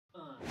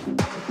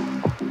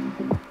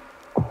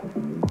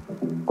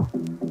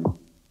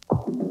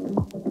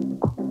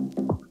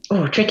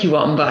Oh, tricky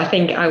one, but I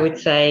think I would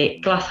say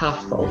glass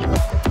half full.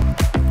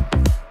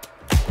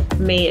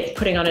 For me, it's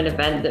putting on an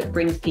event that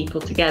brings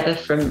people together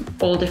from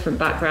all different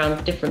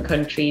backgrounds, different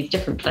countries,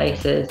 different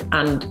places,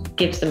 and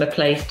gives them a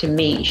place to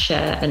meet,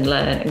 share and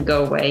learn and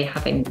go away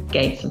having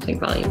gained something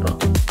valuable.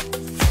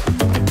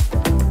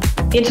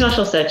 The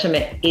International Search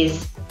Summit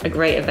is a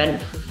great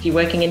event if you're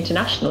working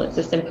international. It's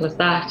as simple as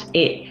that.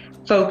 It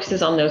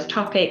focuses on those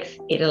topics.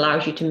 It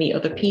allows you to meet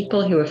other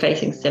people who are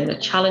facing similar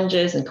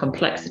challenges and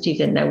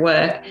complexities in their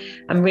work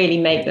and really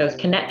make those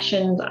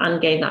connections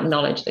and gain that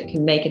knowledge that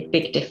can make a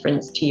big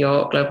difference to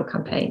your global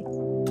campaign.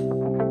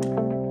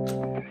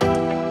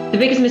 The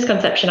biggest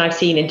misconception I've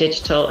seen in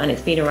digital, and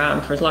it's been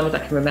around for as long as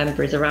I can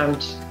remember, is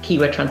around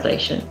keyword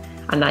translation,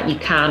 and that you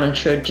can and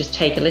should just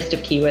take a list of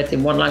keywords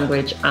in one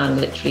language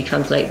and literally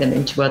translate them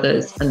into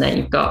others, and then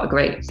you've got a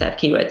great set of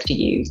keywords to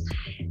use.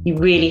 You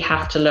really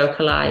have to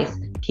localize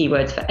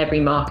keywords for every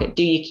market.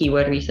 Do your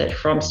keyword research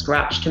from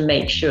scratch to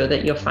make sure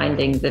that you're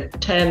finding the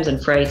terms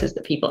and phrases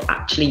that people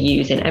actually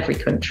use in every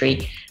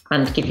country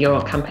and give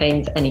your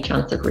campaigns any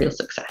chance of real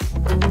success.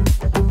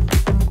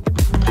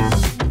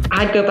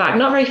 I'd go back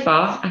not very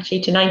far,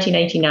 actually, to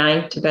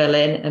 1989 to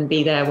Berlin and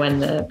be there when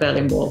the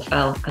Berlin Wall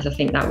fell, as I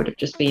think that would have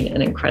just been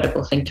an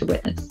incredible thing to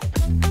witness.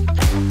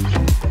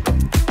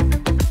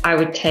 I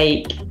would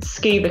take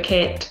scuba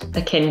kit,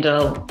 a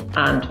Kindle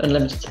and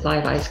unlimited supply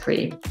of ice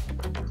cream.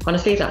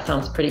 Honestly, that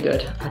sounds pretty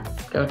good.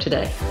 I'd go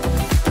today.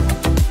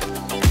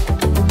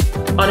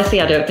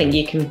 Honestly, I don't think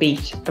you can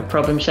beat a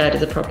problem shared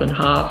as a problem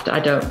halved. I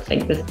don't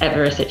think there's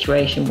ever a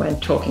situation when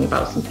talking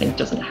about something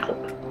doesn't help.